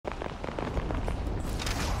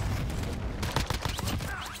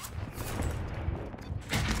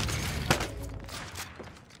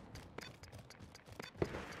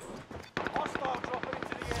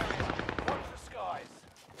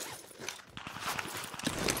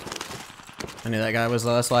I knew that guy was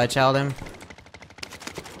low, that's why I chowed him.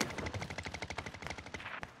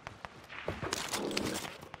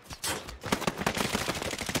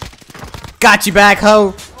 Got you back,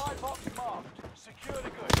 ho!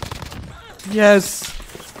 Yes!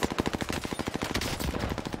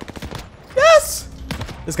 Yes!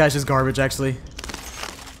 This guy's just garbage, actually.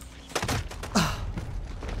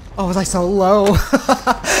 Oh, was I so low?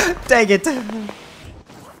 Dang it!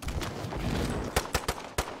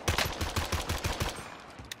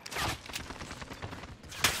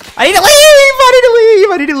 I need to leave! I need to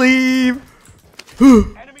leave! I need to leave!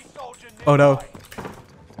 Oh no.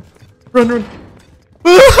 Run, run!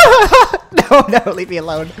 No, no, leave me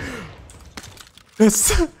alone.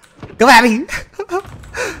 Yes. Come at me!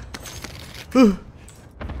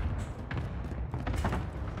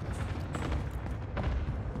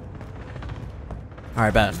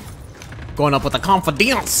 Alright, bet. Going up with the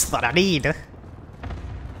confidence that I need.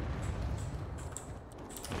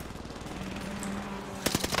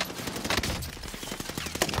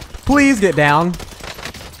 Please get down.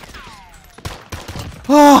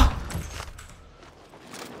 Oh.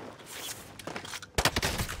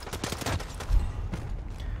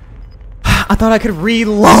 I thought I could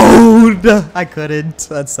reload. I couldn't.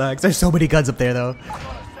 That sucks. There's so many guns up there, though.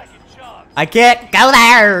 I can't go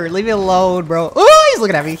there. Leave me alone, bro. Oh, he's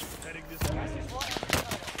looking at me.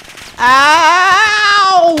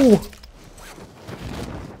 Ow!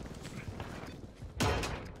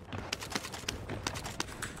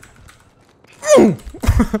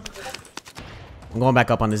 I'm going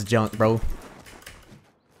back up on this junk, bro.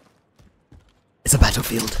 It's a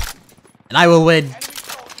battlefield. And I will win.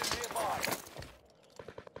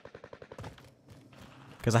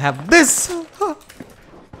 Because I have this. Come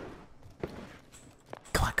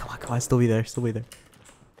on, come on, come on. Still be there. Still be there.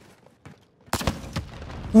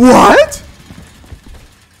 What?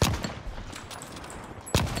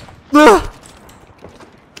 Ugh.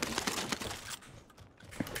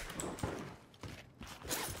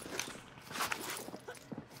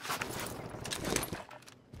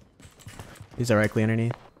 He's directly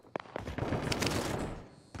underneath.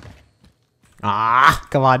 Ah,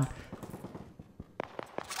 come on.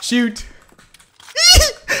 Shoot.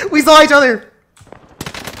 We saw each other.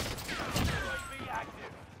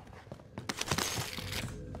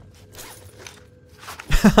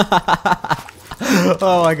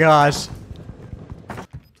 Oh my gosh.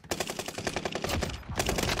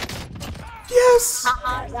 Yes.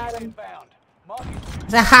 Haha,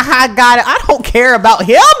 got it. I don't care about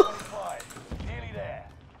him.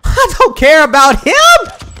 I don't care about him.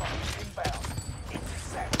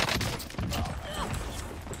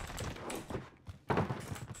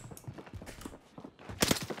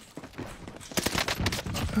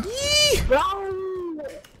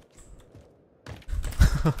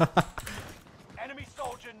 Enemy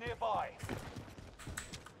soldier nearby.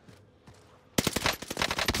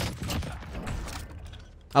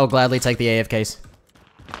 I will gladly take the AFKs.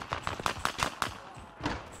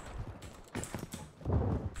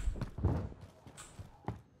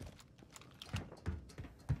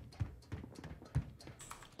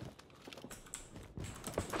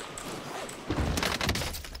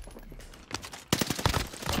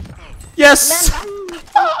 Yes!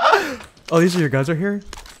 Oh, these are your guys right here?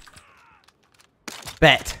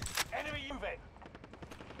 Bet. Enemy moving.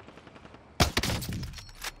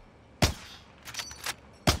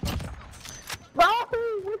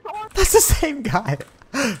 That's the same guy.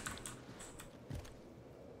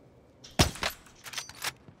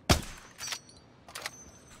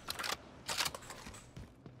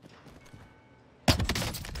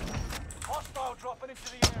 Hostile dropping into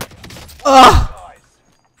the area. Ugh.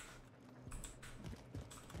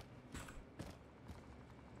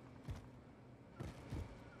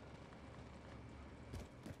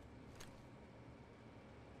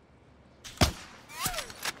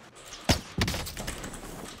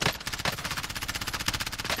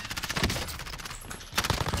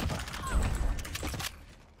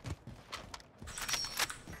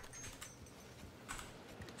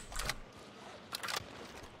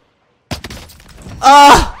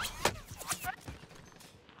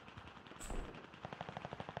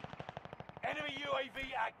 Enemy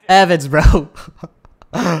UAV active. Evans, bro.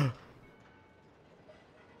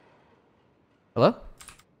 Hello?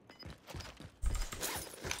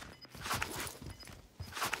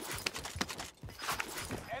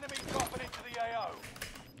 Enemy dropping into the AO.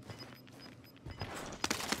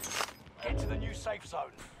 Get to the new safe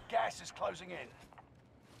zone. Gas is closing in.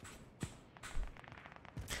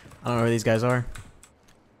 I don't know where these guys are.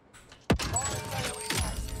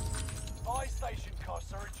 Buy station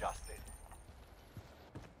costs are adjusted.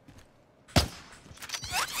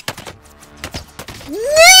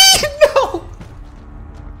 No!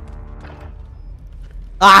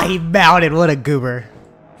 Ah, he mounted. What a goober.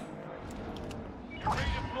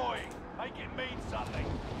 Redeploying. Make it mean something.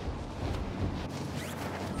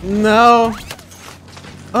 No.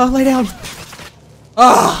 Oh, lay down.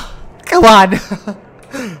 Oh, come on.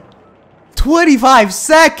 25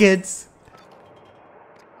 seconds.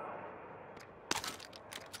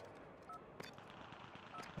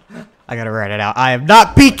 I gotta write it out. I am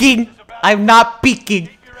not peeking. I'm not peeking.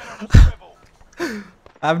 Keep your head on a swivel.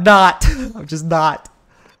 I'm not. I'm just not.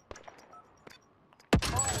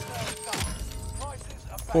 Prices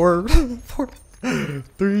are back. 4, 4,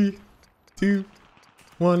 3, 2,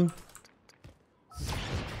 1.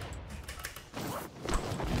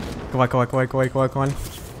 Come on, come on, come on, come on, come on, come on.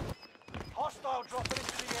 Hostile dropping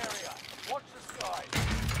into the area. Watch the sky.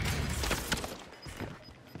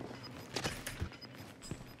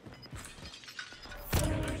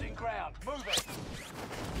 You're losing ground. Move it.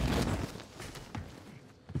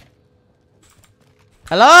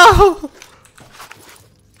 Hello?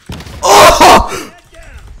 Oh!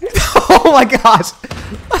 Oh my gosh.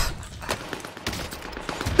 What?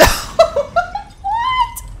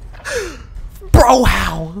 Bro,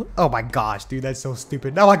 how? Oh my gosh, dude, that's so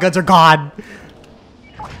stupid. Now my guns are gone.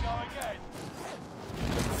 Go again.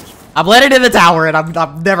 I'm letting in the tower and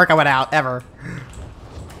I'm never coming out, ever.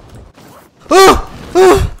 Oh!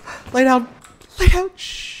 Oh! Lay down. Lay down.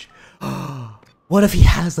 Shh. What if he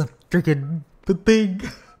has a freaking the thing?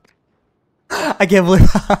 I can't believe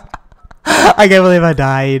I can't believe I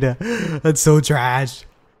died. That's so trash.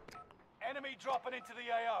 Enemy dropping into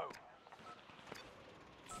the AO.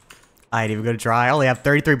 I ain't even gonna try. I only have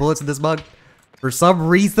 33 bullets in this mug. For some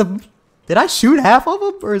reason. Did I shoot half of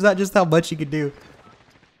them? Or is that just how much you can do?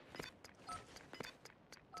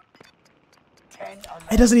 10 11.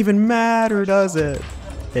 It doesn't even matter, does it?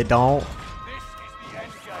 It don't. This is the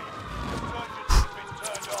end game. Insurgents have been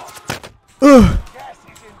turned off. Ugh. Gas is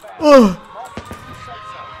inbound. Ugh. Marking the new safe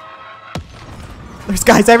zone. There's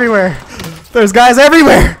guys everywhere. There's guys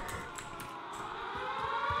everywhere.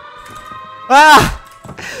 Ah!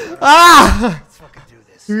 Ah! Let's fucking do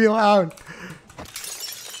this. Real loud.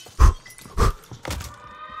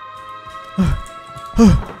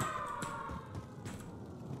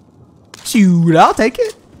 Shoot, I'll take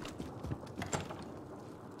it.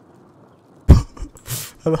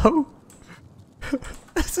 Hello?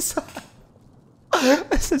 This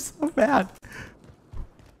is so bad.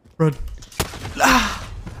 Run. Ah.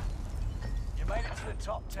 You made it to the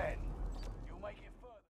top 10.